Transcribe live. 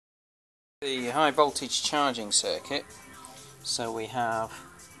The high voltage charging circuit. So we have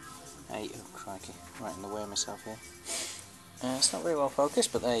a, oh crikey, right in the way of myself here. It's not very well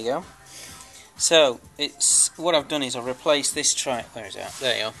focused, but there you go. So it's what I've done is I've replaced this triac. Where is that?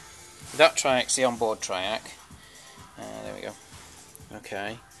 There you go. That triac's the onboard triac. There we go.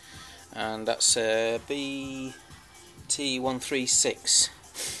 Okay, and that's BT136.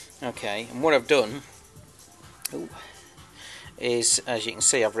 Okay, and what I've done is, as you can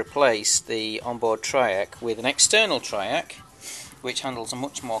see, I've replaced the onboard triac with an external triac which handles a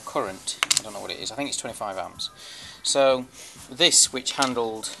much more current. I don't know what it is, I think it's 25 amps. So this, which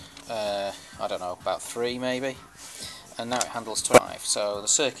handled I don't know, about 3 maybe, and now it handles 25, so the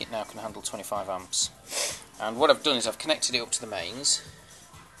circuit now can handle 25 amps. And what I've done is I've connected it up to the mains,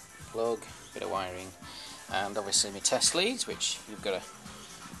 plug, bit of wiring, and obviously my test leads, which you've got to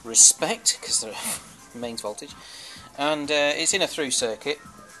respect because they're mains voltage, and it's in a through circuit,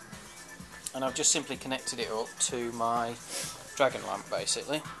 and I've just simply connected it up to my dragon lamp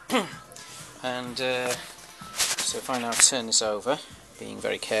basically. And so if I now turn this over, being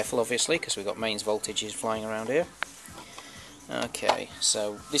very careful obviously because we've got mains voltages flying around here. Okay,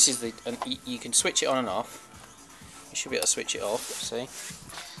 so this is the, and you can switch it on and off. You should be able to switch it off, see?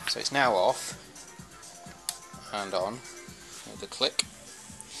 So it's now off and on with a click,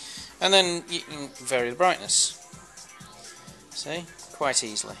 and then you can vary the brightness, see, quite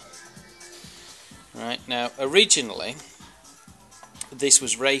easily. Right, now originally this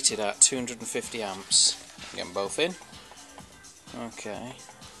was rated at 250 amps. Get them both in. Okay,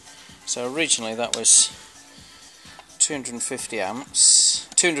 so originally that was 250 amps,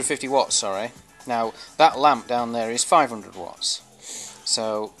 250 watts, sorry. Now that lamp down there is 500 watts,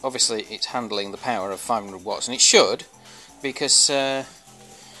 so obviously it's handling the power of 500 watts, and it should, because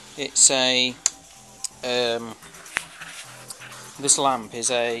it's a this lamp is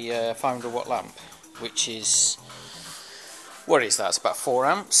a 500 watt lamp, which is, what is that? It's about 4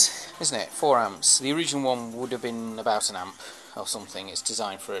 amps, isn't it? 4 amps. The original one would have been about an amp or something. It's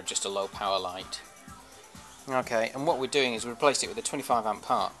designed for just a low power light. Okay, and what we're doing is we replaced it with a 25 amp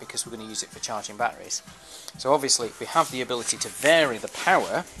part because we're going to use it for charging batteries. So obviously we have the ability to vary the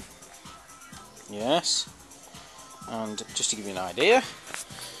power. Yes. And just to give you an idea.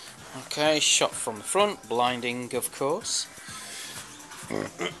 Okay, shot from the front, blinding of course.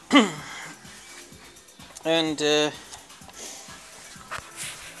 And yeah.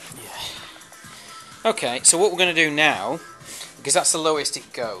 Okay, so what we're going to do now, because that's the lowest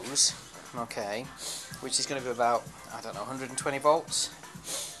it goes, okay, which is going to be about, I don't know, 120 volts,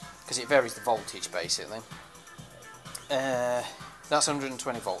 because it varies the voltage basically. That's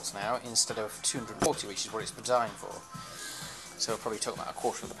 120 volts now instead of 240, which is what it's designed for. So we'll probably talk about a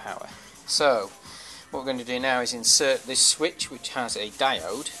quarter of the power. So what we're going to do now is insert this switch, which has a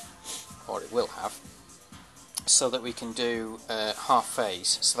diode, or it will have, so that we can do half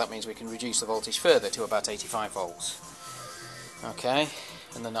phase. So that means we can reduce the voltage further to about 85 volts. Okay,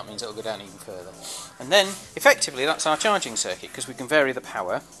 and then that means it'll go down even further. And then effectively that's our charging circuit, because we can vary the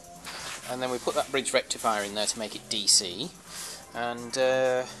power, and then we put that bridge rectifier in there to make it DC, and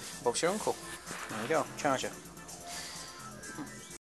Bob's your uncle. There you go, charger.